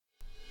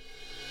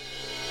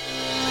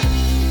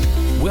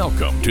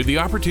Welcome to the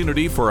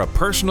opportunity for a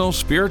personal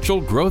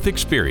spiritual growth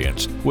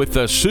experience with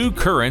the Sue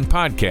Curran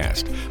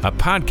Podcast, a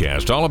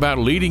podcast all about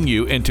leading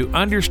you into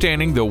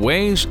understanding the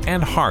ways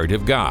and heart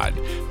of God.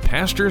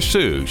 Pastor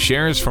Sue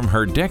shares from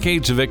her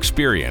decades of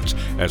experience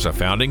as a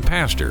founding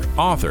pastor,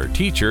 author,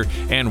 teacher,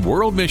 and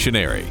world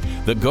missionary.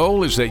 The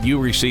goal is that you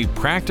receive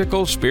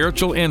practical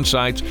spiritual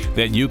insights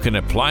that you can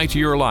apply to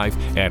your life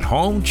at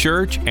home,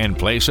 church, and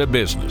place of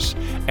business.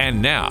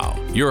 And now,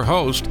 your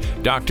host,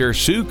 Dr.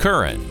 Sue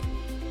Curran.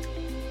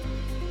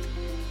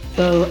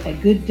 So, a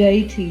good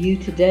day to you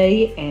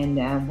today, and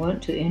I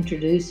want to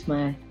introduce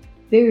my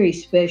very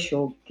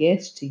special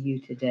guest to you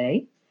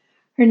today.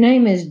 Her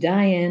name is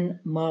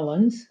Diane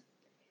Mullins,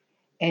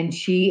 and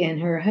she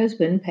and her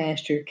husband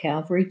pastor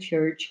Calvary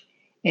Church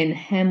in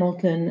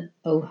Hamilton,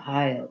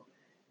 Ohio.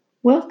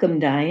 Welcome,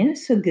 Diane.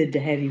 It's so good to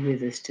have you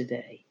with us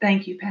today.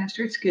 Thank you,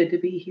 Pastor. It's good to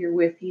be here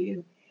with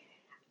you.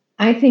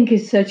 I think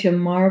it's such a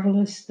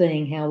marvelous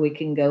thing how we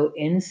can go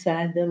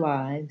inside the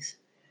lives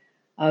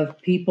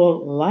of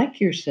people like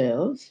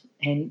yourselves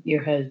and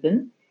your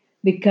husband,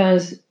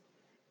 because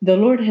the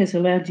Lord has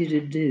allowed you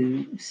to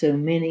do so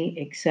many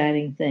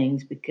exciting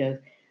things, because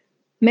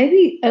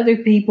maybe other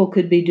people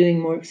could be doing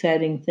more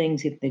exciting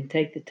things if they'd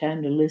take the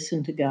time to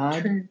listen to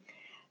God. True.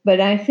 But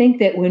I think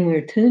that when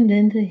we're tuned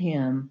into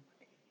Him,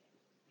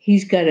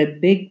 He's got a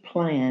big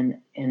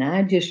plan, and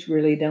I just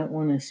really don't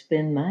want to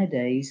spend my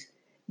days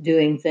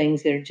doing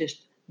things that are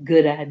just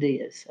good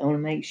ideas. I want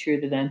to make sure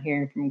that I'm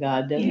hearing from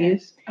God, don't you?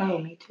 Yes. Oh,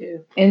 me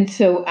too. And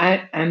so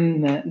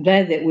I'm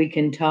glad that we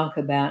can talk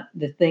about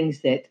the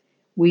things that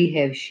we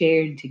have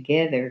shared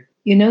together.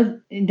 You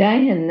know,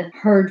 Diane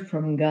heard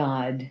from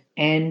God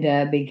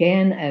and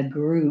began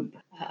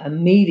a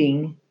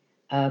meeting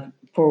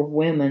for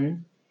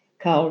women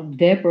called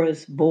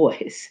Deborah's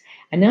Voice.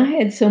 And I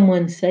had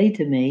someone say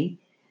to me,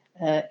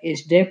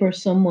 is Deborah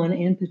someone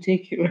in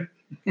particular?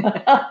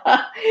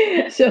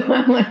 So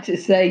I want to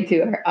say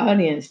to our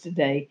audience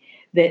today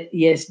that,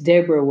 yes,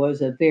 Deborah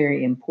was a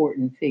very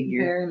important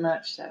figure. Very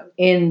much so.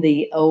 In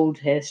the Old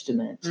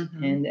Testament,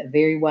 Mm-hmm. and a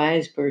very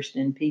wise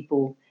person, and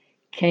people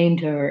came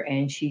to her,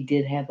 and she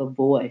did have a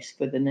voice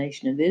for the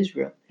nation of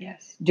Israel.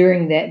 Yes.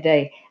 During that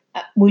day.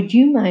 Would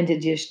you mind to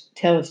just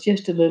tell us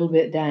just a little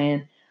bit,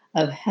 Diane,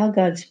 of how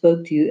God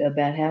spoke to you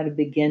about how to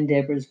begin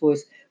Deborah's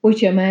Voice,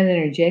 which I might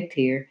interject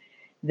here,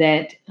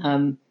 that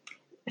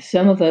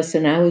some of us,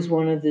 and I was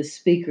one of the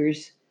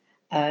speakers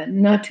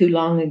not too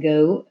long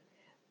ago,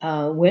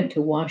 went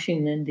to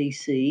Washington,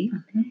 D.C.,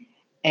 Mm-hmm.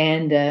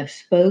 and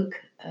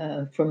spoke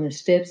from the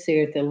steps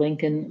there at the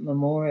Lincoln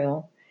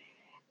Memorial,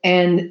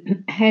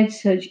 and had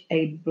such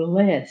a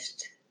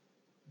blessed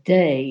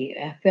day.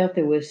 I felt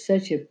there was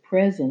such a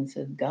presence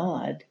of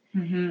God.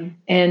 Mm-hmm.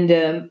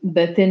 And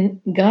but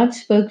then God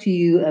spoke to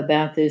you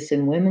about this,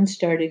 and women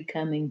started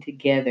coming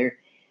together,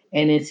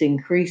 and it's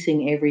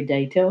increasing every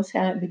day. Tell us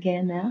how it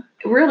began now.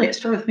 Really, it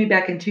started with me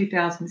back in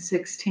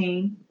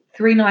 2016.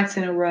 3 nights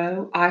in a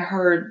row, I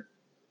heard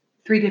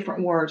 3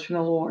 different words from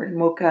the Lord and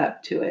woke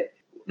up to it.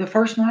 The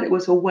first night, it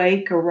was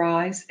awake,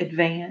 arise,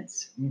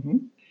 advance. Mm-hmm.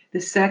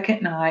 The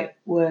second night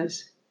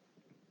was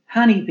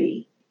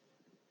honeybee.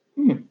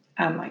 Hmm.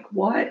 I'm like,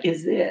 what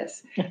is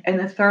this? And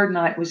the third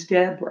night was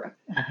Deborah.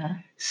 Uh-huh.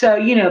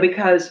 So,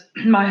 because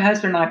my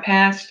husband and I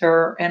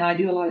pastor and I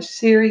do a lot of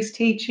series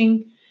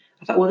teaching,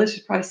 I thought, well, this is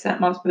probably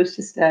something I'm supposed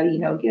to study,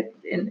 get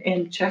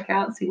and check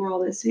out and see where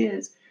all this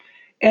is.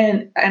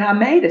 And I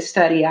made a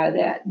study out of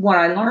that. What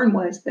I learned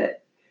was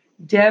that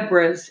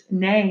Deborah's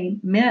name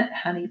meant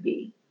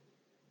honeybee.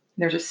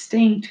 There's a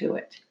sting to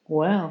it.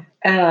 Wow.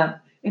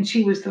 And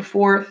she was the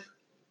 4th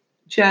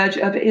judge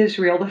of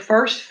Israel, the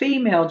first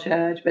female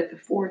judge, but the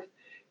 4th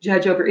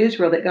judge over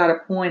Israel that got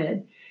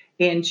appointed.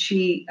 And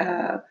she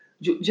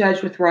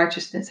judged with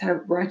righteousness, had a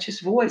righteous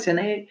voice.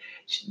 And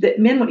that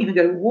men wouldn't even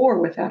go to war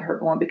without her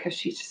going, because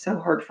she so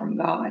heard from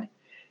God,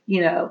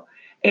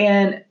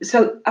 And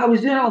so I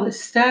was doing all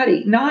this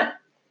study, not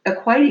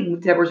equating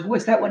with Deborah's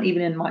voice. That wasn't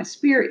even in my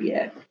spirit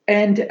yet.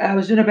 And I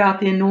was doing about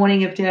the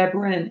anointing of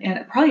Deborah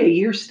and probably a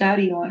year's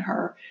study on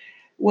her.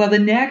 Well, the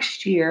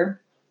next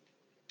year,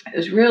 it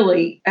was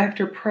really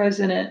after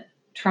President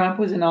Trump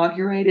was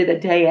inaugurated, a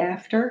day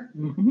after.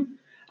 Mm-hmm.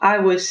 I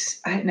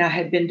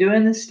had been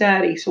doing the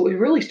study. So it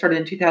really started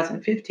in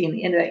 2015,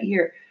 the end of that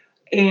year.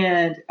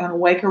 And on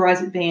Awake,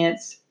 Arise,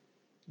 Advance,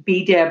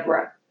 be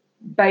Deborah,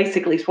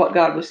 basically is what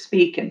God was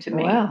speaking to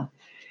me. Wow.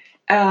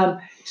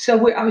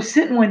 So I was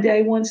sitting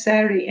one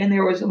Saturday, and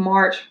there was a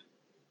march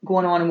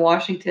going on in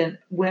Washington.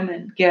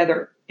 Women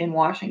gathered in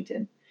Washington.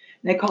 And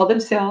they called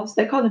themselves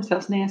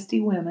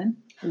Nasty Women.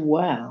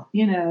 Wow.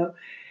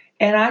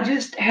 And I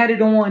just had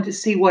it on to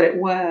see what it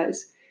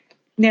was.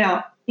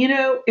 Now,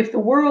 if the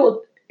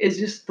world is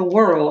just the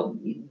world,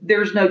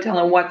 there's no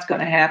telling what's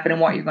going to happen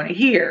and what you're going to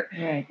hear.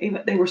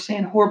 Right. They were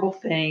saying horrible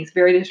things,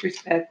 very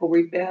disrespectful,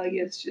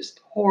 rebellious,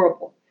 just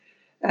horrible.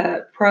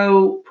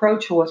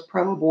 Pro-choice,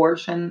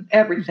 pro-abortion,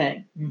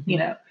 everything,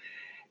 Mm-hmm.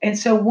 And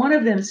so one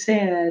of them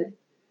said,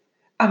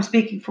 I'm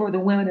speaking for the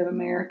women of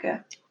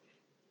America,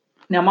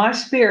 Now my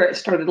spirit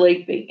started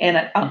leaping and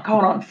it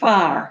caught on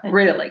fire,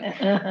 really.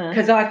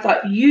 Because I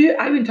thought,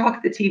 I've been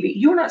talking to the TV.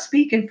 You're not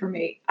speaking for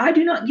me. I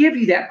do not give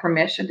you that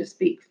permission to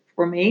speak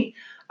for me.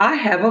 I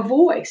have a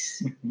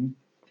voice. Mm-hmm.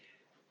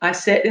 I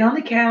sat down on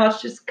the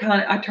couch,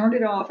 I turned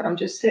it off and I'm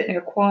just sitting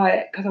there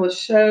quiet because I was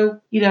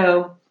so,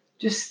 I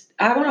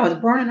was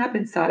burning up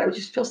inside. I would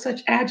just feel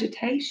such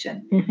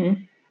agitation.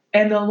 Mm-hmm.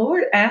 And the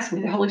Lord asked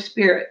me, the Holy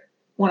Spirit,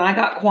 when I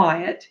got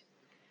quiet,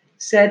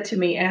 asked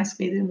me,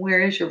 then where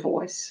is your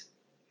voice?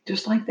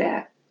 Just like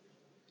that.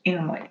 And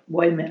I'm like,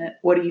 wait a minute,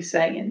 what are you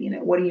saying?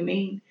 What do you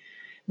mean?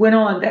 Went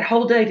on that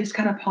whole day, just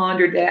kind of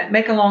pondered that.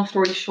 Make a long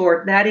story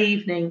short, that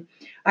evening,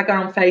 I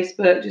got on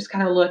Facebook, just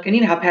kind of looking.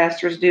 You know how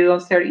pastors do on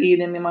Saturday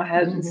evening, me and my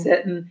husband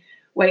sitting,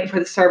 waiting for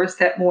the service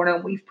that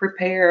morning. We've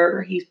prepared,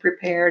 or he's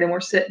prepared, and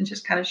we're sitting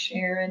just kind of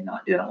sharing,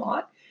 not doing a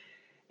lot.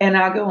 And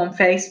I go on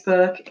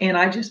Facebook, and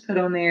I just put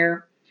on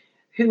there,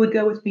 who would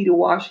go with me to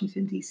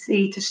Washington,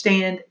 D.C. to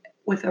stand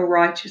with a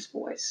righteous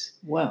voice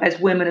as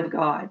women of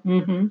God.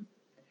 Mm-hmm.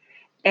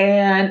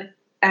 And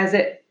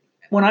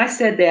when I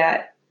said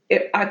that,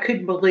 I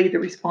couldn't believe the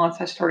response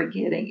I started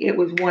getting. It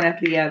was one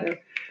after the other.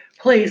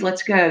 Please,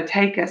 let's go.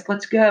 Take us.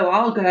 Let's go.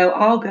 I'll go.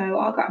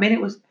 I mean,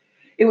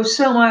 it was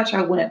so much.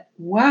 I went,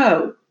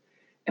 whoa.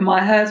 And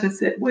my husband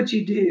said, what'd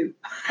you do?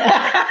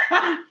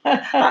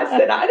 I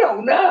said, I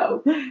don't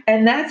know.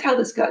 And that's how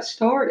this got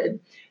started.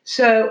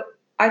 So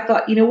I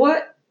thought, you know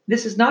what?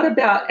 This is not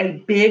about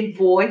a big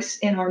voice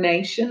in our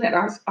nation that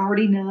I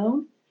already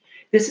know.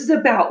 This is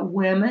about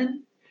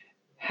women,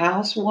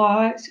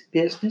 housewives,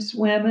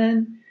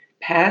 businesswomen,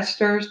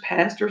 pastors,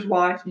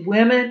 wives,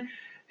 women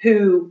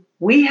who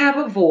we have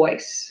a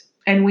voice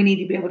and we need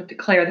to be able to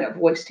declare that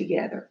voice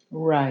together.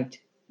 Right.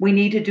 We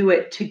need to do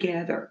it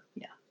together.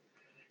 Yeah.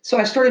 So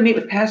I started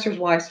meeting with pastors'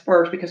 wives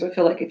first because I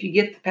feel like if you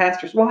get the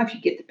pastor's wife, you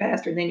get the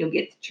pastor, and then you'll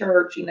get the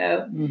church,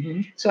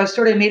 Mm-hmm. So I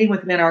started meeting with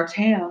them in our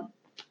town,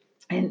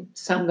 and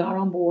some got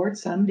on board,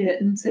 some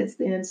didn't since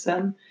then,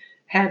 some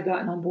have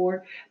gotten on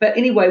board. But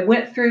anyway,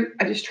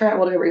 I just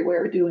traveled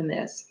everywhere doing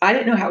this. I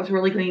didn't know how it was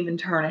really going to even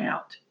turn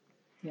out,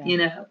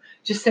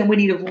 just saying we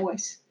need a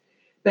voice.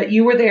 But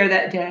you were there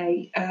that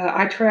day.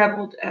 I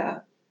traveled,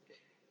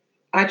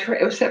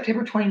 it was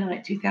September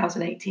 29th,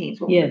 2018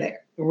 is when we were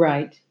there.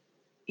 Right.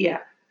 Yeah.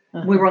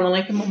 Uh-huh. We were on the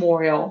Lincoln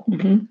Memorial.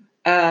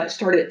 Mm-hmm.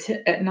 Started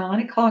at 9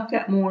 o'clock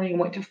that morning and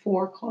went to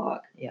 4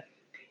 o'clock. Yeah.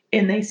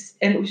 And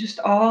it was just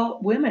all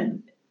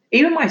women.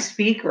 Even my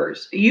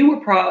speakers,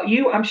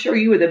 I'm sure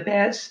you were the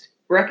best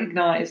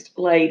recognized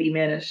lady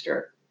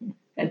minister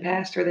and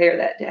pastor there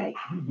that day.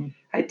 Mm-hmm.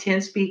 I had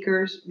 10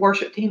 speakers,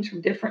 worship teams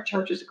from different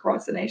churches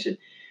across the nation.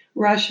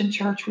 Russian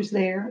church was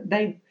there.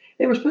 They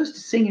were supposed to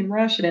sing in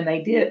Russian and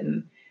they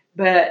didn't,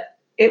 but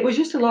it was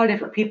just a lot of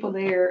different people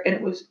there, and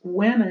it was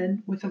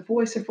women with a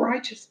voice of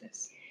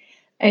righteousness.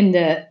 And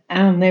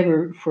I'll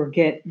never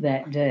forget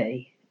that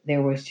day.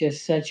 There was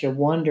just such a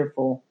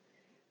wonderful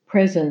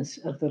presence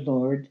of the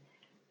Lord.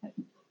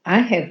 I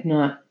have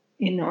not,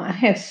 I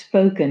have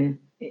spoken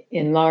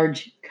in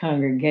large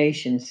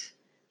congregations.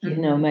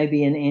 Mm-hmm.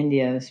 Maybe in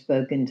India I've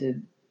spoken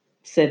to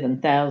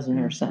 7,000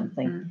 or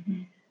something.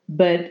 Mm-hmm.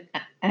 But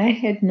I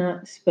had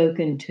not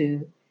spoken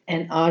to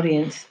an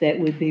audience that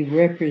would be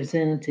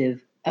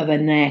representative of a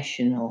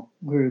national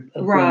group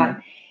of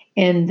women.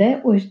 And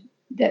that was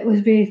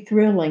very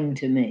thrilling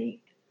to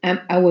me.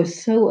 I was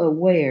so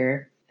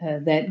aware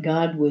that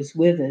God was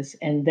with us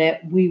and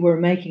that we were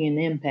making an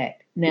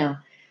impact. Now,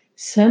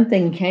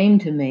 something came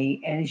to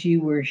me as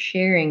you were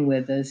sharing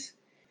with us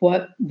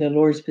what the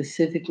Lord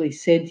specifically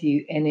said to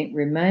you, and it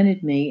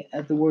reminded me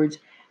of the words,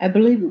 I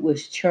believe it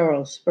was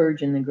Charles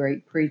Spurgeon, the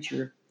great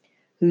preacher,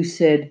 who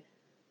said,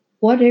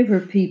 whatever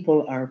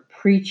people are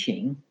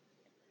preaching,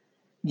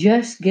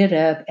 just get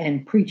up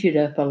and preach it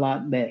up a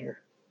lot better.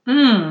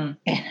 And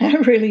I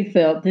really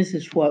felt this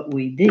is what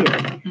we did.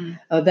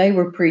 They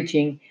were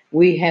preaching,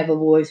 we have a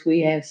voice, we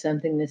have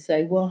something to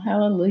say. Well,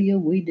 hallelujah,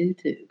 we do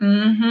too.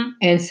 Mm-hmm.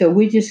 And so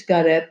we just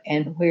got up,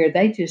 and where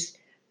they just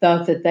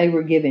thought that they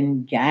were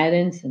giving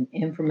guidance and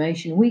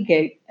information,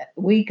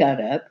 we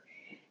got up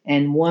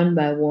and one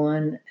by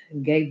one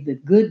gave the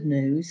good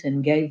news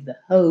and gave the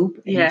hope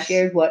and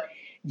shared what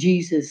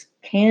Jesus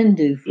can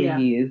do for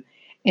you.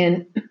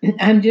 And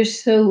I'm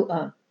just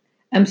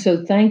I'm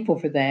so thankful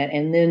for that.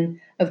 And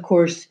then, of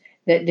course,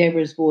 that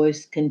Deborah's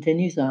Voice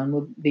continues on.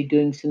 We'll be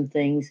doing some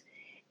things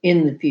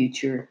in the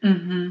future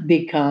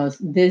because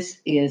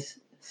this is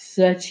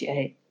such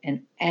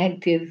an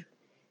active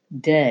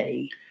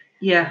day.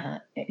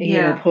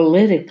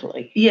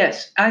 Politically.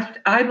 Yes,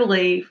 I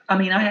believe,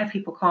 I have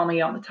people call me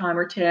all the time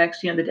or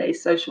text, the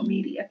days social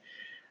media.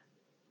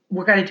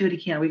 We're going to do it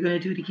again. We're going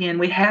to do it again.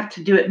 We have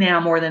to do it now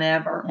more than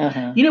ever.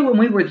 Uh-huh. When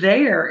we were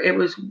there, it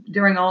was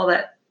during all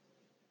that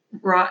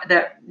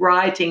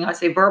rioting, I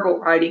say verbal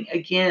rioting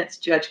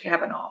against Judge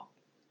Kavanaugh.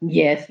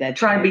 Yes, that's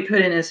trying right. to be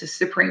put in as a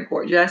Supreme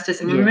Court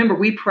justice. And remember,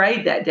 we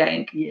prayed that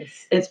day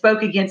and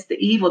spoke against the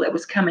evil that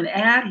was coming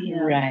at him.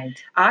 Right.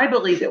 I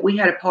believe that we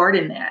had a part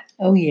in that.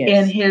 Oh, yes.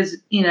 In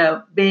his,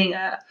 being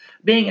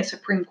a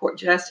Supreme Court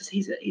justice.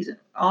 He's an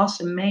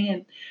awesome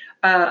man.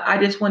 I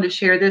just wanted to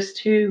share this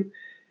too.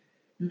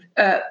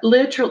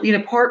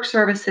 Literally, Park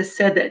Service has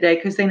said that day,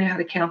 because they know how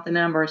to count the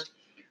numbers,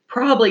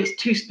 probably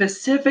to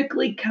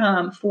specifically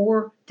come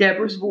for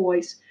Deborah's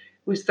Voice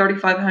was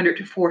 3,500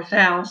 to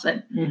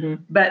 4,000. Mm-hmm.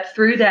 But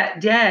through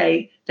that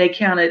day, they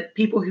counted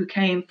people who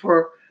came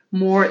for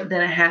more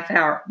than a half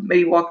hour,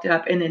 maybe walked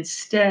up and then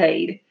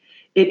stayed.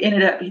 It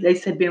ended up, they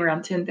said, being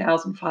around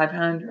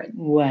 10,500.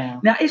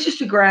 Wow. Now, it's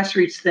just a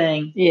grassroots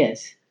thing.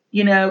 Yes.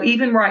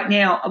 Even right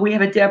now, we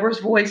have a Deborah's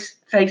Voice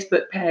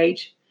Facebook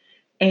page,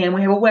 and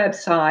we have a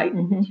website.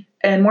 Mm-hmm.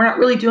 And we're not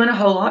really doing a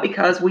whole lot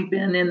because we've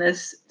been in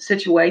this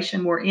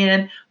situation we're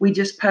in. We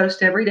just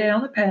post every day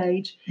on the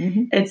page.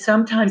 Mm-hmm. And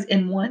sometimes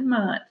in 1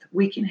 month,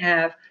 we can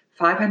have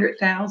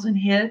 500,000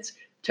 hits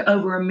to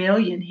over 1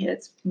 million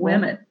hits,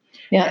 women.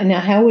 Now,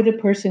 how would a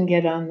person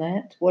get on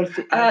that? What is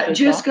it?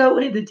 Just go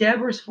into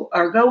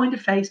go into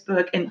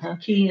Facebook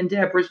and key in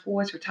Deborah's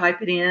Voice or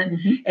type it in,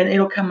 Mm-hmm. and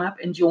it'll come up,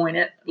 and join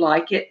it,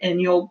 like it,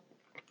 and you'll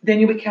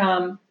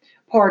become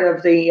part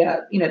of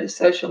the the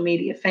social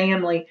media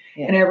family.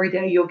 Yeah. And every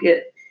day you'll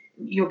get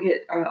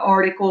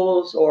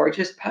articles or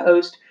just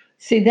post.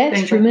 See,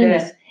 that's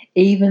tremendous. Like that.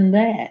 Even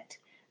that,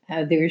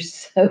 there's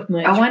so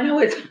much. Oh, I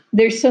know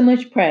there's so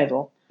much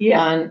prattle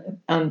on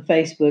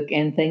Facebook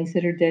and things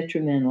that are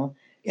detrimental.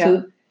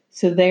 Yeah.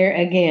 So there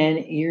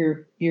again,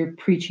 you're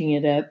preaching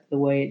it up the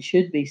way it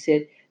should be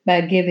said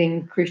by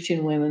giving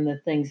Christian women the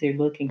things they're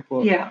looking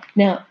for. Yeah.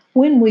 Now,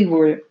 when we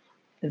were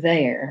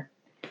there,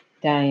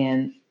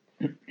 Diane,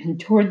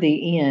 toward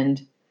the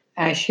end,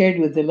 I shared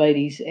with the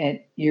ladies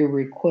at your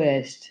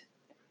request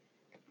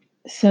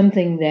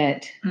something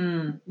that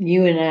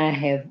you and I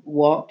have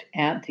walked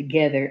out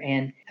together,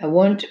 and I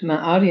want my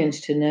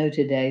audience to know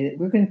today that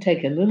we're going to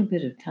take a little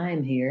bit of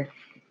time here,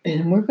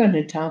 and we're going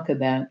to talk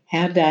about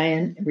how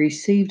Diane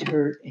received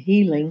her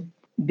healing,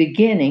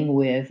 beginning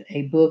with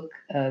a book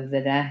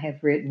that I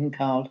have written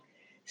called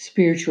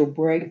Spiritual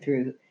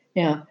Breakthrough.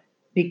 Now,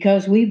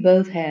 because we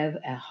both have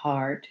a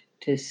heart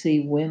to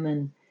see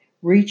women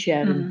reach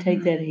out and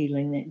take that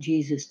healing that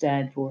Jesus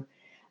died for,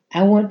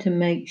 I want to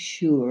make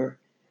sure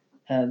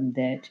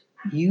that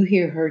you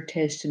hear her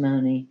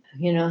testimony.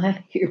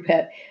 I hear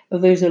about,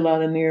 there's a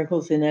lot of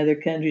miracles in other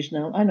countries.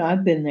 Now, I know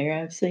I've been there,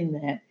 I've seen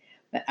that,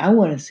 but I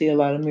want to see a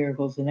lot of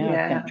miracles in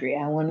our country.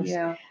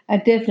 I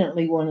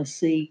definitely want to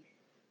see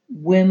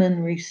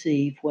women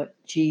receive what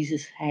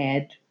Jesus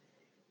had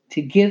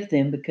to give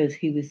them, because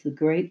he was the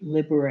great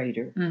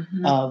liberator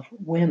of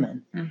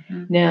women.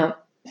 Mm-hmm. Now,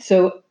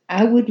 so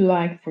I would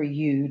like for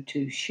you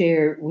to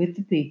share with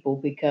the people,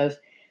 because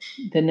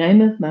the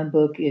name of my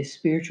book is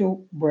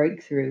Spiritual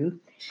Breakthrough,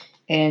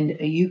 and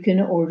you can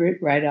order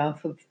it right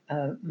off of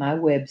my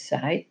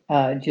website.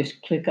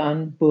 Just click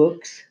on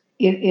books.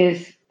 It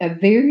is a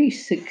very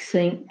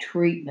succinct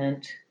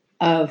treatment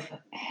of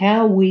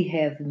how we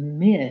have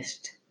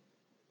missed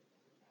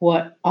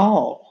what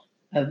all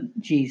of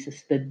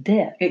Jesus, the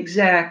depth.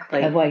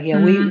 Exactly. Of what,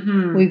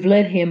 we've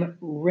let him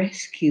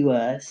rescue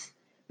us,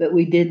 but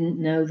we didn't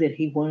know that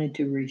he wanted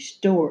to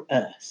restore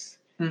us.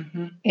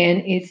 Mm-hmm.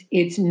 And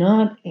it's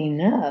not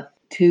enough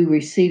to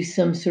receive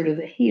some sort of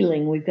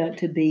healing. We've got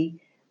to be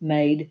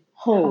made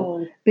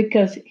whole.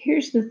 Because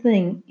here's the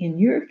thing, in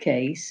your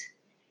case,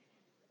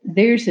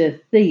 there's a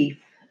thief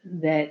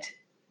that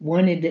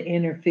wanted to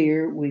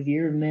interfere with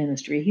your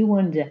ministry. He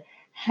wanted to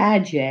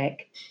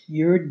hijack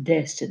your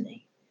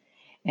destiny.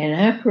 And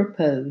I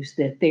propose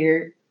that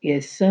there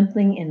is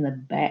something in the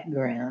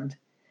background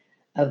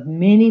of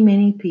many,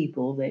 many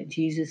people that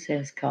Jesus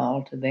has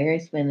called to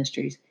various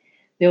ministries.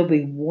 There'll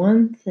be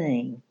one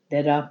thing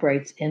that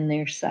operates in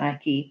their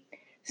psyche,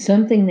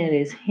 something that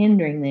is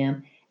hindering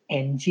them,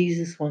 and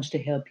Jesus wants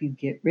to help you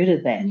get rid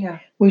of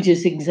that, which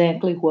is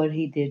exactly what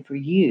he did for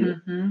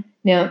you. Mm-hmm.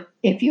 Now,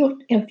 if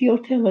you'll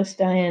tell us,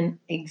 Diane,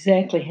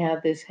 exactly how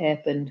this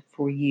happened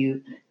for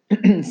you,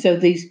 so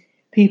these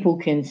people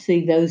can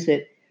see, those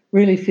that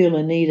really feel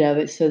a need of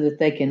it, so that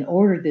they can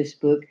order this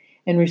book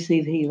and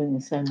receive healing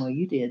the same way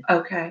you did.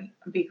 Okay,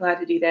 I'd be glad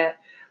to do that.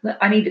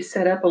 I need to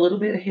set up a little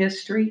bit of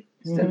history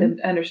so that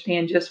they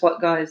understand just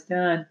what God has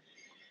done.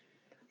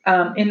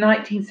 In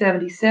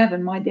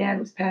 1977, my dad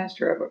was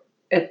pastor of,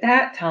 at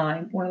that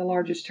time, one of the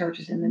largest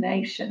churches in the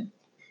nation.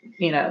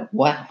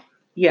 Wow.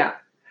 Yeah.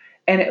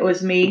 And it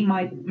was me,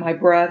 my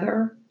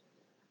brother,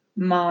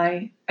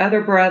 my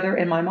other brother,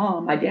 and my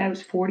mom. My dad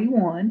was 40,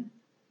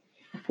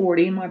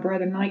 and my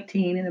brother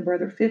 19, and the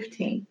brother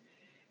 15.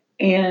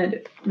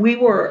 And we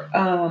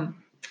were,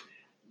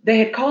 they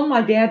had called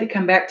my dad to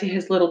come back to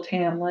his little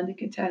town, London,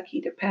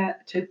 Kentucky,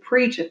 to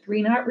preach a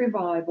 3-night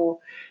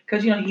revival,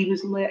 because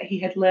he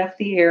had left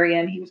the area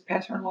and he was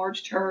pastoring a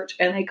large church.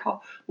 And they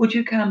called, "Would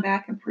you come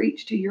back and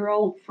preach to your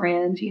old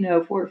friends,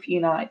 for a few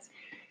nights?"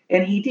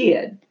 And he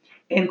did.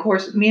 And of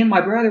course, me and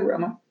my brother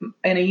were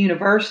in a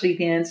university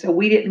then, so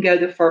we didn't go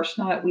the first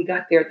night. We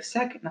got there the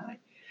second night.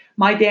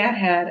 My dad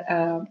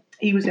had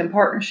he was in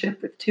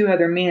partnership with 2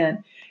 other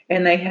men,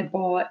 and they had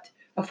bought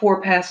a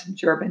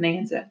 4-passenger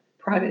Bonanza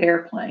private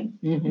airplane.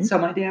 Mm-hmm. And so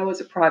my dad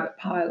was a private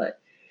pilot.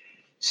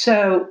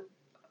 So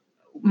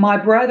my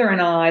brother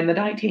and I, and the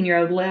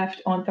 19-year-old,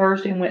 left on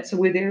Thursday and went. So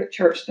we were there at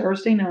church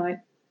Thursday night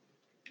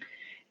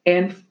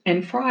and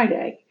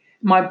Friday.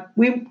 My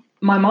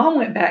mom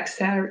went back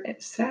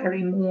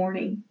Saturday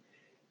morning,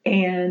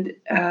 and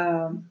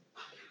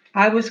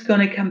I was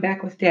going to come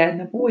back with Dad and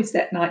the boys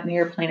that night in the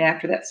airplane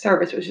after that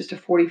service. It was just a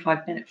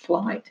 45-minute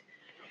flight.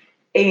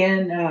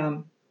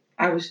 And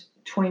I was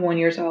 21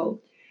 years old.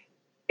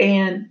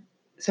 And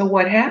so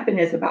what happened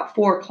is about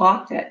 4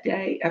 o'clock that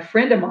day, a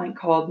friend of mine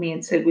called me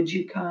and said, would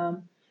you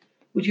come?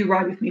 Would you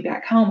ride with me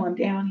back home? I'm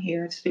down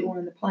here. It's still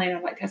on the plane.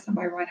 I'd like to have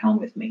somebody ride home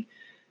with me.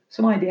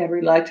 So my dad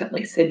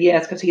reluctantly said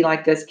yes, because he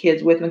liked us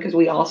kids with him, because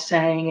we all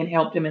sang and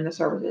helped him in the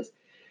services.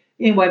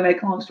 Anyway,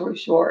 make a long story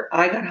short,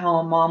 I got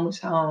home, Mom was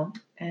home,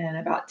 and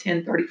about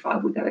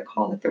 10:35, we got a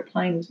call that their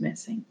plane was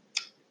missing.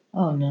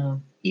 Oh,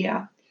 no.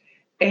 Yeah.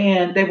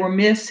 And they were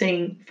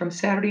missing from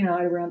Saturday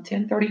night around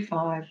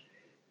 10:35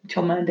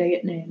 until Monday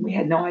at noon. We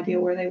had no idea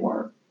where they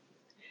were.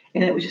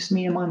 And it was just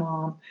me and my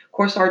mom. Of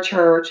course, our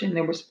church, and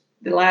there was,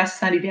 the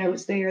last Sunday Dad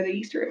was there, the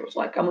Easter, it was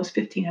like almost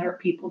 1,500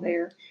 people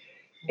there.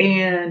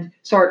 And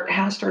so our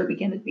house started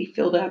beginning to be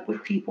filled up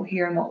with people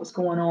hearing what was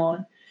going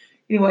on.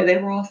 Anyway, they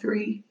were all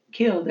 3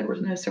 killed. There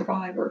was no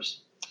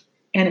survivors.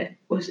 And it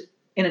was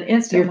in an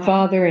instant. Your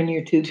father and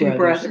your two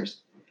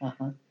brothers.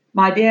 Uh-huh.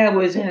 My dad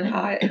was in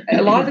high.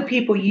 A lot of the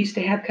people used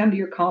to have come to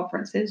your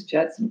conferences,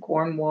 Judson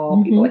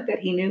Cornwall, people like that.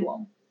 He knew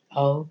them.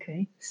 Oh,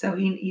 okay. So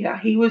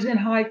he was in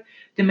high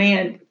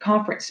demand,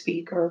 conference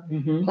speaker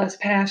plus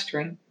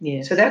pastoring.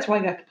 Yes. So that's why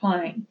I got the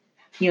plane,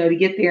 to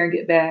get there and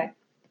get back.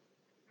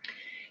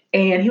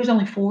 And he was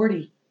only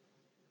 40.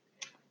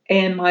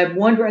 And my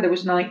one brother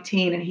was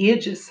 19, and he had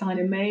just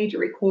signed a major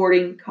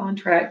recording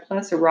contract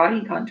plus a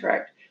writing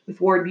contract with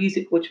Word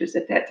Music, which was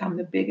at that time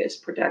the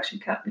biggest production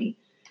company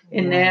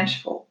in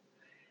Nashville.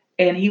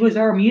 And he was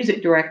our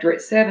music director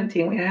at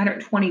 17. We had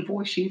 120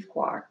 voice youth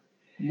choir.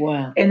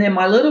 Wow. And then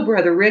my little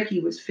brother, Ricky,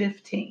 was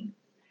 15.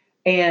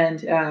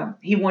 And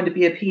he wanted to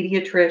be a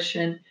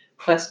pediatrician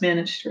plus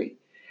ministry.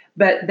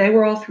 But they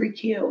were all 3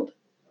 killed.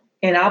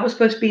 And I was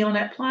supposed to be on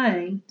that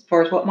plane, as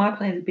far as what my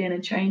plans had been,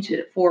 and changed it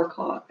at 4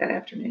 o'clock that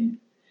afternoon.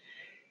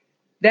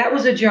 That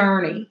was a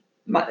journey.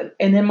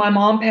 And then my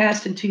mom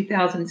passed in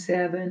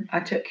 2007. I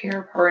took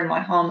care of her and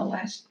my home the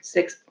last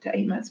 6 to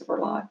 8 months of her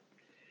life.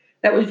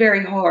 That was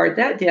very hard.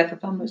 That death was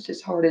almost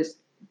as hard as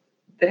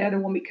the other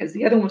one, because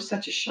the other one was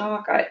such a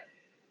shock.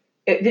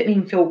 It didn't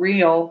even feel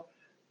real.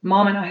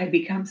 Mom and I had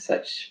become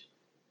such,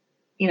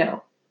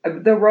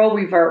 the role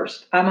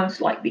reversed. I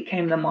almost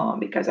became the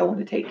mom because I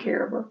wanted to take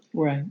care of her.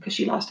 Right. Because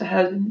she lost a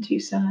husband and 2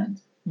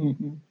 sons.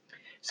 Mm-hmm.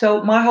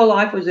 So my whole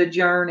life was a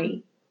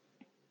journey.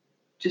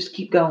 Just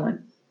keep going.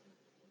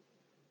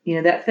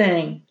 That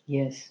thing.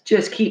 Yes.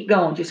 Just keep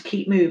going. Just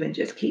keep moving.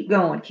 Just keep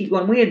going. Keep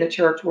going. We in the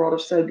church world are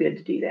so good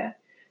to do that.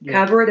 Yeah.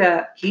 Cover it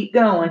up. Keep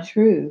going.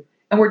 True.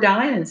 And we're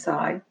dying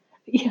inside.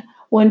 Yeah.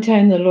 One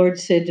time the Lord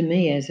said to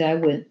me, as I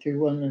went through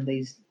one of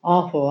these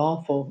awful,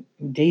 awful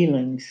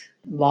dealings,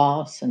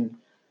 loss, and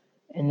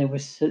there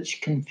was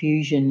such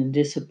confusion and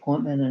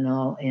disappointment and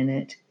all in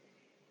it,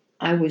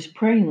 I was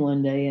praying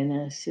one day and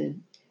I said,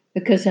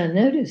 because I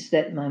noticed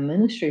that my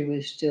ministry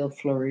was still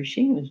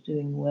flourishing, was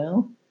doing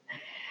well,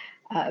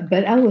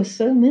 but I was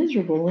so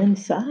miserable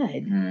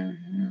inside.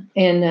 Mm-hmm.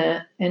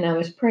 And I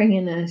was praying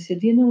and I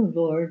said,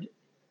 Lord,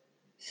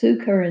 Sue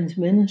Curran's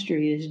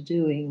ministry is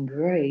doing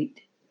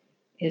great.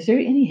 Is there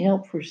any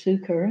help for Sue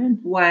Curran?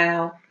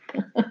 Wow.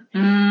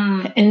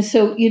 And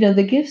so,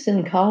 the gifts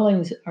and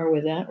callings are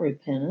without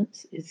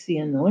repentance. It's the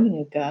anointing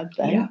of God.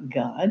 Thank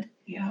God.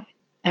 Yeah.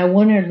 I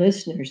want our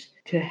listeners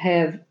to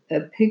have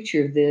a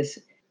picture of this.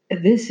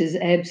 This is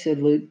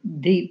absolute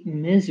deep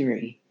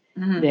misery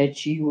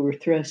that you were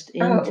thrust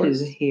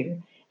into here.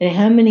 And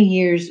how many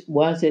years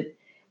was it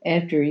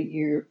after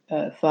your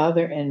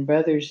father and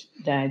brothers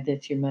died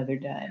that your mother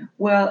died?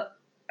 Well,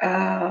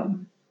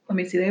 let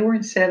me see. They were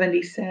in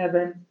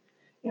 1977,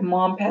 and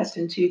Mom passed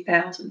in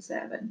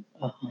 2007.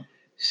 Uh-huh.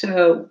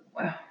 So,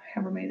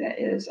 however many that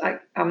is,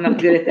 I'm not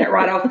good at that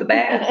right off the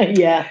bat.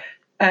 Yeah.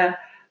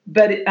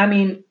 But it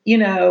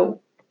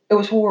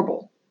was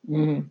horrible.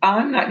 Mm-hmm.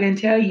 I'm not going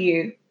to tell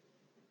you.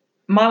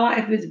 My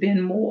life has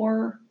been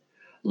more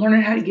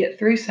learning how to get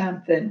through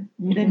something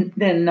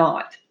than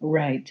not.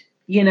 Right.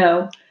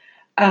 You've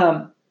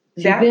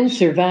been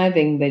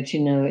surviving, but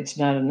it's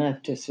not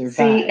enough to survive.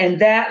 See, and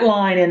that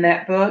line in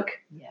that book,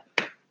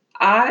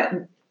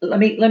 let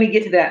me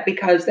get to that,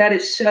 because that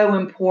is so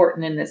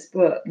important in this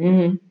book.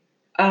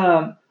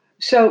 Mm-hmm.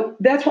 So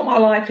that's what my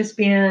life has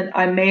been.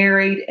 I'm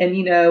married,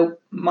 and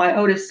my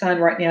oldest son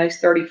right now, he's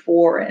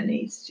 34, and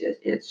it's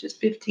just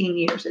 15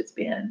 years. It's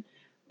been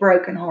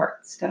broken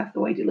heart stuff, the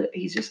way he live.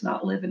 He's just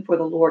not living for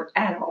the Lord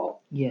at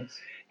all. Yes.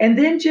 And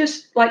then,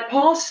 just like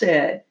Paul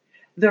said,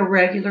 the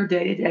regular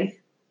day-to-day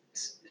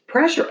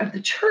pressure of the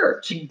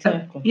church.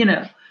 Exactly.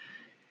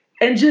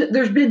 And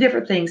there's been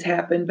different things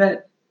happen,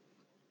 but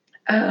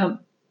I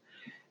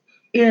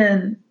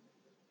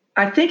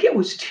think it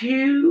was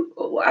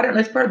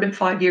it's probably been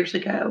 5 years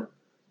ago,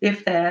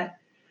 if that,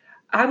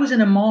 I was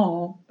in a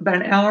mall about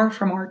an hour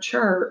from our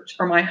church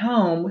or my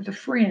home with a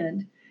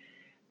friend,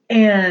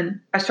 and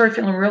I started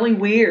feeling really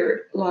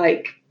weird.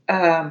 Like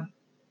I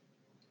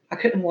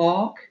couldn't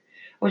walk.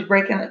 I was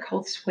breaking out a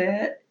cold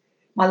sweat.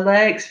 My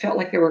legs felt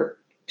like they were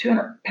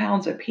 200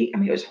 pounds apiece. I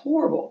mean, it was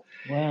horrible.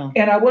 Wow.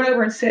 And I went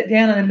over and sat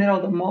down in the middle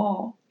of the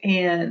mall,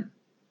 and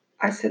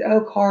I said,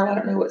 "Oh, Carl, I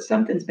don't know what,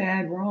 something's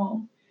bad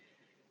wrong."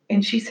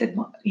 And she said,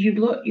 "You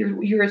look,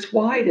 you're as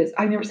white as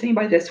I've never seen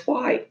anybody this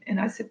white." And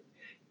I said,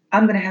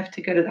 "I'm going to have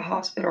to go to the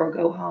hospital or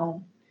go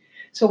home."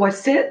 So I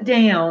sat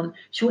down.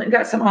 She went and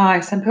got some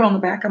ice and put it on the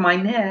back of my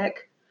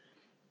neck.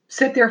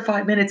 Sat there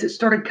 5 minutes. It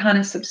started kind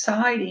of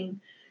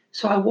subsiding.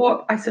 So I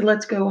walked. I said,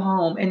 "Let's go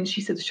home." And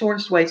she said, "The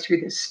shortest way is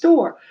through this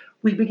store."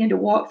 We began to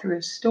walk through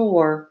a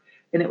store,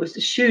 and it was the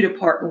shoe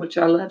department, which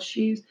I love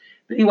shoes.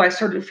 But anyway, I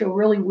started to feel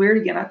really weird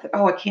again. I thought,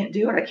 "Oh, I can't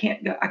do it. I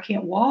can't go. I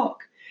can't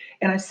walk."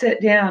 And I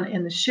sat down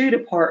in the shoe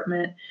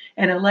department,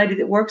 and a lady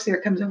that works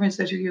there comes over and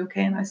says, "Are you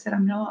okay?" And I said,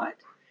 "I'm not."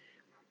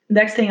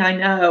 Next thing I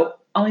know,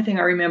 only thing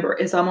I remember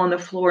is I'm on the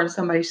floor and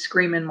somebody's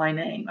screaming my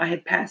name. I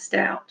had passed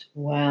out.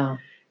 Wow.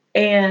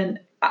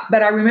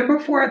 But I remember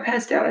before I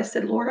passed out, I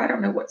said, "Lord, I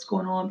don't know what's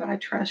going on, but I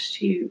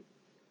trust you.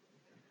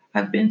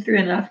 I've been through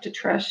enough to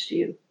trust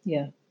you."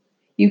 Yeah.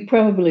 You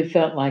probably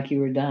felt like you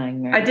were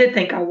dying, right? I did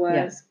think I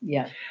was.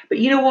 Yeah. But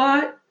you know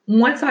what?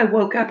 Once I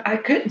woke up, I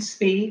couldn't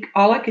speak.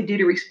 All I could do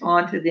to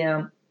respond to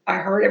them, I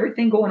heard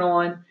everything going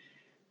on.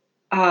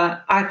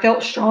 I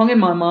felt strong in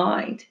my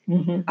mind.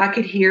 Mm-hmm. I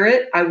could hear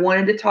it. I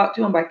wanted to talk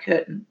to them, but I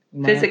couldn't.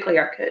 Wow. Physically,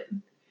 I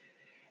couldn't.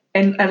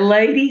 And a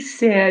lady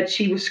said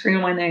she was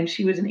screaming my name.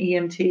 She was an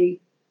EMT.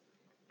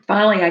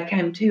 Finally, I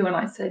came to, and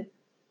I said,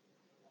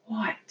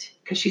 "What?"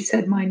 Because she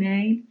said my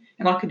name,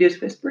 and all I could do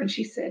is whisper. And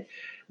she said,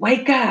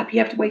 "Wake up. You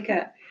have to wake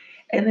up."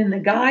 And then the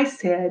guy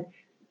said,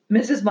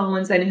 "Mrs.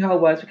 Mullins," they knew who I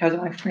was because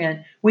of my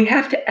friend, "we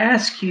have to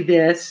ask you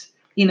this."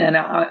 You know,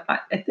 now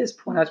at this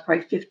point, I was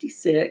probably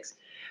 56.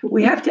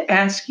 "We have to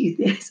ask you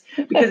this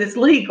because it's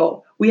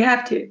legal. We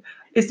have to.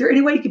 Is there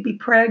any way you could be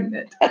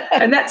pregnant?"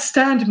 And that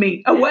stunned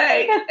me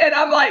away. And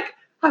I'm like,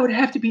 I would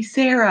have to be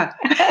Sarah.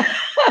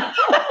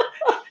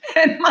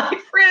 And my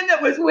friend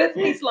that was with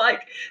me is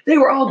like, they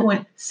were all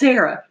going,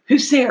 "Sarah,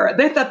 who's Sarah?"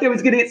 They thought they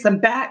was going to get some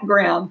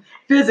background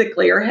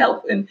physically or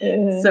help. And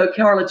so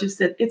Carla just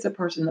said, "It's a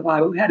person in the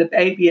Bible who had a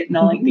baby at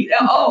 90.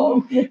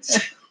 Oh.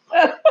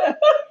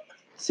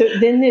 So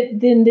then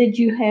did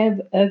you have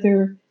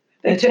other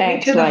They took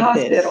me to the like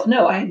hospital. This?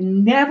 No, I had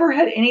never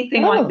had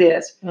anything like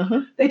this.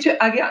 Uh-huh.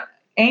 I got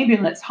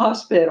ambulance,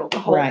 hospital, the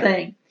whole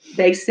thing.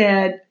 They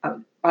said,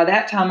 by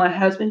that time, my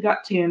husband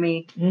got to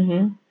me.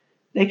 Mm-hmm.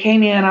 They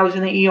came in. I was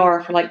in the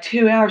ER for like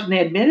 2 hours, and they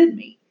admitted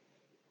me.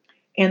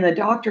 And the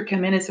doctor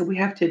came in and said, "We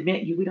have to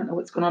admit you. We don't know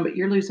what's going on, but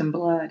you're losing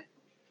blood."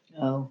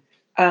 Oh.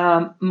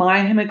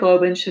 My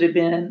hemoglobin should have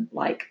been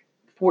like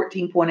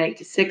 14.8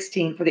 to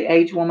 16 for the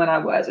age woman I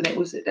was, and it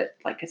was at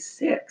like a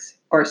 6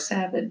 or a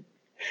 7.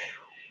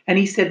 And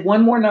he said,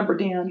 "One more number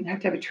down, you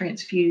have to have a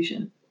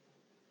transfusion."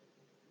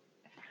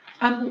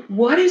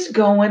 What is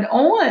going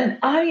on?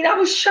 I mean, I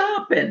was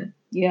shopping.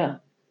 Yeah.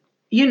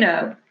 You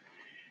know.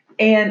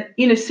 And,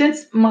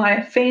 since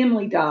my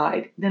family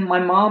died, then my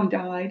mom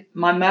died,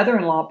 my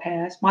mother-in-law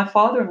passed, my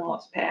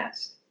father-in-law's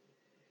passed.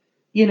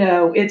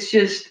 It's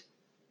just,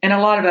 and a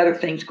lot of other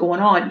things going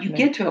on. You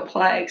get to a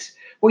place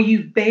where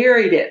you've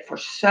buried it for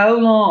so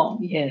long.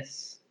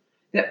 Yes.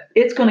 That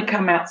it's going to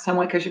come out some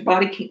way because your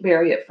body can't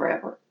bury it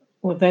forever.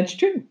 Well, that's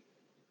true.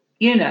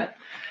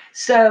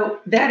 So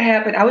that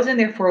happened. I was in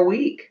there for a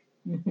week.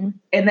 Mm-hmm.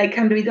 And they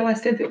come to me the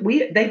last day that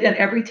they'd done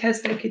every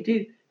test they could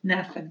do.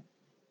 Nothing.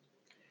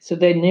 So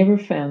they never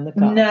found the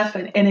cause.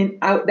 Nothing. And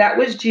that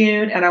was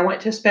June, and I went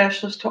to a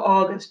specialist till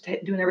August,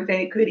 doing everything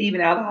he could,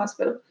 even out of the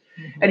hospital.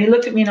 Mm-hmm. And he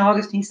looked at me in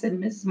August, and he said,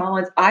 "Mrs.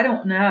 Mullins, I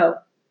don't know.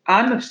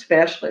 I'm a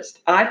specialist.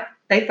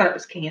 They thought it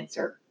was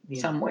cancer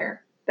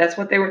somewhere. That's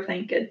what they were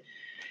thinking."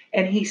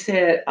 And he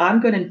said,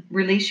 "I'm going to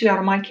release you out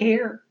of my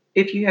care.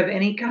 If you have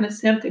any kind of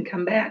symptom,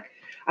 come back."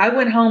 I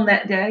went home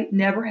that day.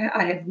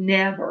 I have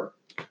never.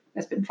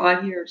 That's been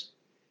 5 years.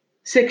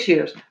 6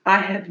 years. I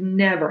have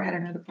never had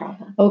another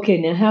problem. Okay,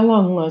 now how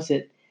long was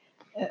it?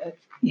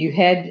 You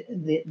had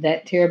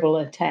that terrible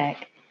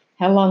attack.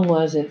 How long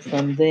was it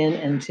from then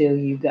until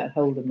you got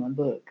hold of my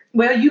book?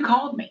 Well, you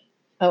called me.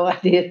 Oh, I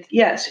did?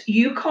 Yes,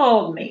 you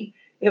called me.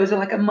 It was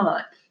like a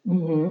month.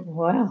 Mm-hmm.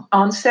 Wow.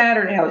 On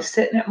Saturday, I was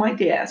sitting at my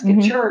desk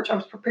at church. I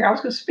was prepared. I was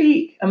going to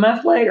speak. A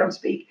month later, I'm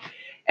speaking.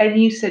 And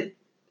you said,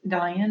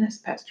 "Diane, this is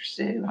Pastor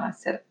Sue." And I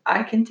said,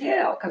 "I can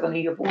tell because I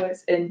knew your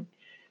voice." And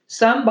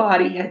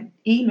somebody had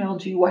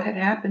emailed you what had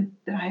happened,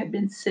 that I had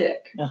been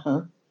sick.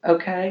 Uh-huh.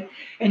 Okay.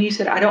 And you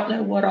said, "I don't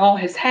know what all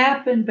has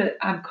happened, but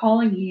I'm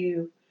calling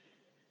you.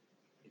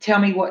 Tell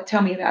me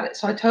about it."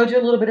 So I told you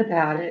a little bit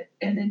about it.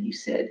 And then you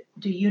said,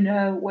 "Do you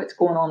know what's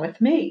going on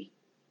with me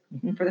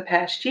for the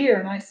past year?"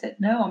 And I said,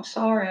 "No, I'm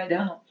sorry, I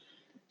don't."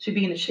 So you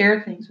began to share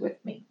things with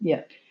me.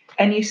 Yeah.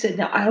 And you said,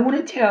 "Now, I want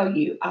to tell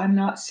you, I'm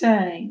not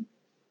saying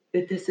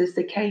that this is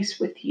the case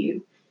with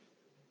you.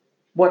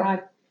 What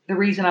I've the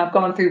reason I've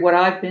gone through what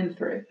I've been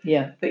through.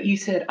 Yeah. But you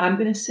said, I'm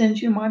going to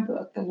send you my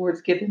book. The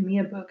Lord's given me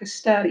a book, a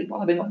study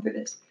while I've been going through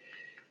this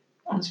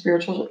on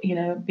spiritual,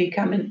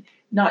 becoming,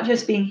 not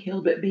just being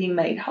healed, but being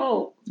made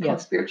whole. It's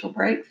called spiritual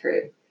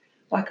breakthrough.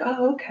 Like,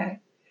 oh, okay.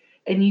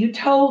 And you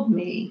told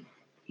me,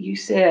 you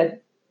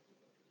said,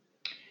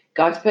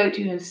 God spoke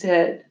to you and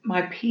said,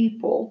 my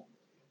people,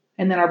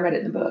 and then I read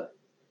it in the book,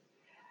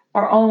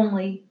 are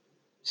only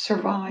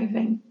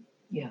surviving.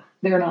 Yeah.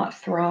 They're not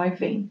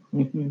thriving.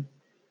 Mm-hmm.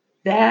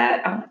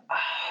 That,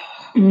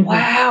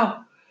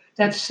 wow,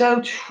 that's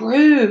so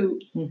true.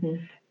 Mm-hmm.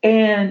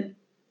 And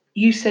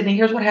you said, now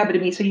here's what happened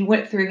to me. So you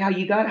went through how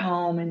you got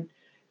home, and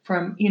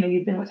from,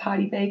 you'd been with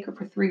Heidi Baker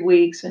for 3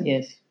 weeks, and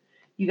yes,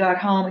 you got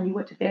home and you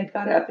went to bed,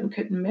 got up and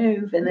couldn't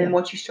move. And then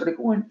once you started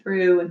going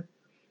through and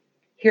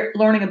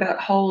learning about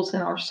holes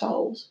in our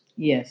souls.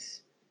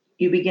 Yes.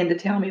 You began to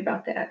tell me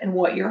about that and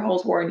what your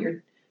holes were, and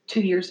you're 2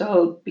 years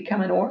old,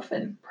 become an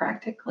orphan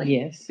practically.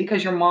 Yes.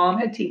 Because your mom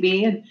had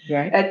TB,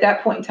 and at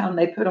that point in time,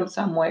 they put them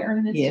somewhere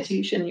in an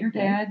institution. And your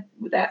dad,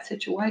 with that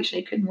situation,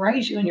 he couldn't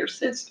raise you and your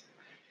sister.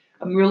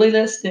 I'm really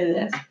listening to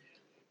this.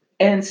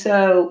 And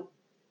so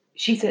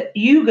she said,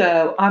 you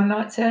go. I'm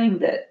not saying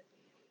that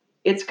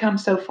it's come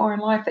so far in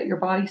life that your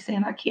body's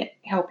saying, I can't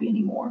help you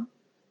anymore.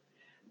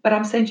 But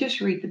I'm saying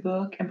just read the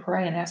book and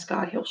pray and ask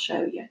God, he'll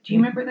show you. Do you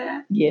remember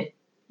that? Yeah.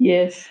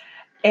 Yes.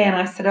 And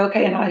I said,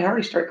 okay. And I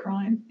already started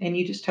crying. And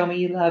you just told me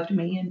you loved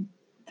me and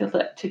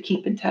to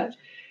keep in touch.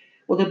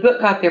 Well, the book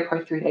got there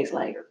probably 3 days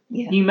later.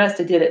 Yeah. You must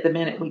have did it the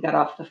minute we got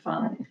off the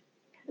phone.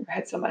 I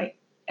had somebody.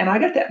 And I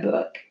got that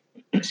book.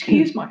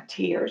 Excuse my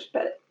tears,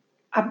 but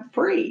I'm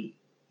free.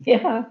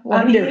 Yeah.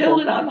 Wonderful. I'm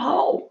healed and I'm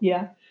whole.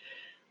 Yeah.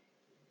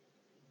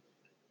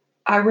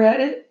 I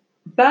read it.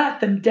 But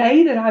the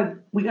day that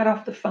we got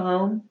off the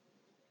phone,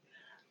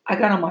 I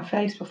got on my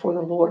face before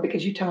the Lord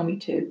because you told me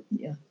to.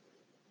 Yeah.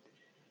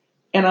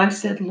 And I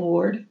said,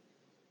 Lord,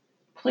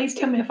 please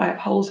tell me if I have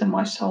holes in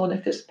my soul and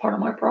if this is part of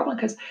my problem,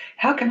 because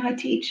how can I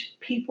teach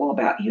people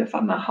about you if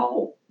I'm not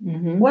whole?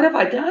 Mm-hmm. What have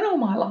I done all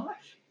my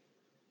life?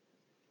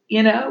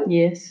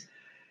 Yes.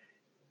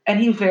 And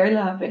he was very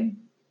loving.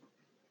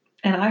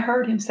 And I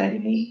heard him say to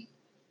me,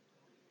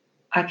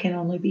 I can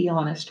only be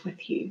honest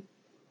with you.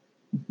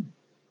 Mm-hmm.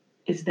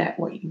 Is that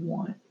what you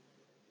want?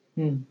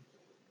 Mm.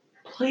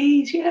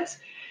 Please, yes.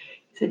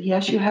 He said,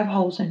 yes, you have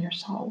holes in your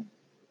soul.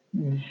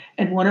 Mm.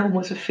 And one of them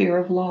was a fear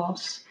of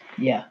loss.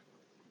 Yeah.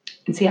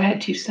 And see, I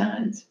had 2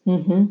 sons.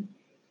 Mm-hmm.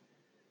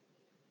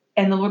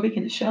 And the Lord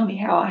began to show me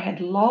how I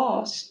had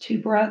lost 2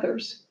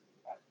 brothers.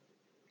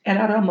 And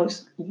I'd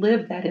almost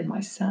lived that in my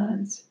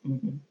sons.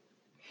 Mm-hmm.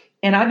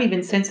 And I've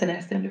even since then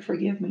asked them to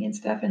forgive me and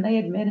stuff. And they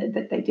admitted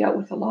that they dealt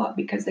with a lot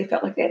because they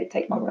felt like they had to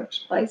take my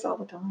brother's place all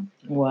the time.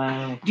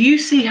 Wow. Do you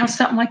see how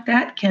something like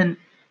that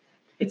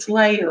it's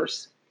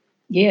layers?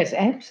 Yes,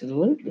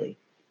 absolutely.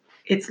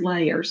 It's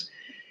layers.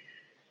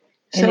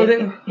 And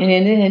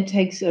then it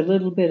takes a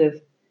little bit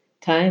of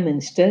time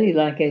and study,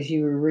 like as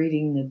you were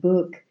reading the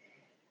book,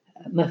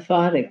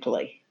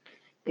 methodically.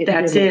 It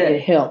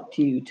helped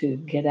you to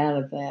get out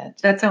of that.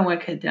 That's how I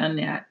could have done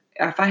that.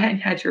 If I hadn't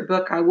had your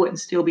book, I wouldn't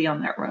still be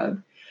on that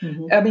road.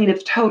 Mm-hmm. I mean,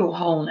 it's total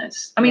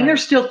wholeness. I mean,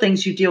 There's still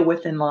things you deal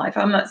with in life.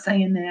 I'm not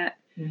saying that.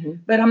 Mm-hmm.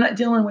 But I'm not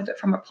dealing with it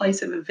from a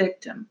place of a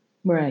victim.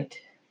 Right.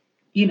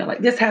 Like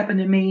this happened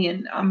to me,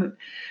 and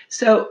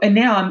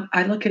now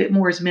I look at it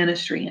more as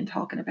ministry and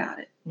talking about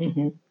it.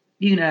 Mm-hmm.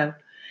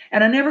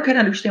 And I never could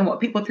understand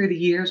what people through the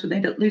years when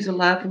they'd lose a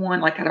loved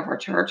one, like out of our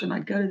church, and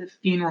I'd go to the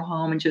funeral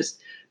home and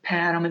just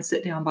pat them and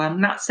sit down by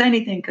them, not say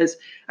anything, because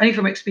I knew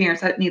from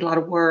experience I didn't need a lot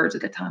of words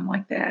at a time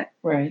like that.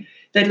 Right.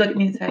 They'd look at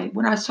me and say,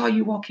 when I saw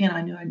you walk in,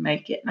 I knew I'd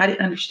make it. And I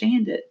didn't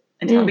understand it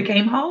until I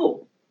became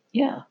whole.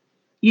 Yeah.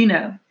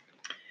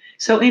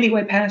 So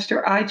anyway,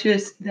 Pastor,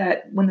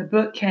 that when the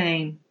book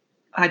came,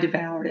 I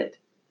devoured it.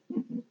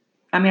 Mm-hmm.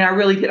 I mean, I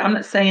really did. I'm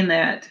not saying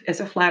that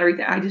as a flattery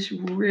thing. I just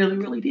really,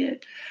 really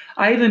did.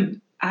 I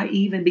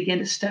even began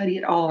to study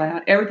it all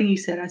out. Everything you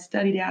said, I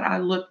studied out. I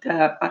looked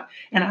up,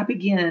 and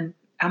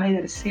I made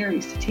it a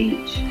series to teach.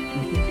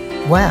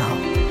 Mm-hmm. Wow,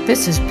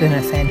 this has been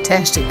a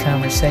fantastic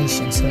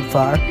conversation so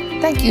far.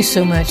 Thank you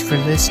so much for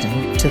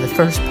listening to the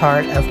first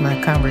part of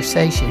my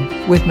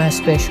conversation with my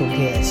special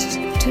guest.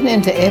 Tune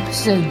into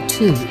episode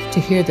 2 to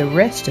hear the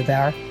rest of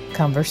our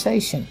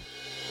conversation.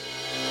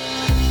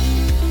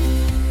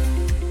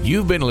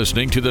 You've been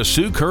listening to the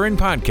Sue Curran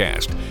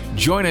Podcast.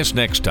 Join us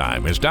next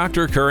time as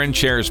Dr. Curran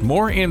shares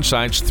more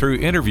insights through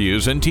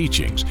interviews and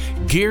teachings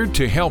geared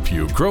to help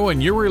you grow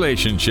in your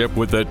relationship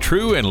with the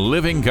true and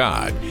living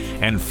God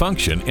and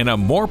function in a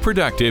more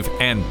productive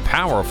and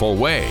powerful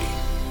way.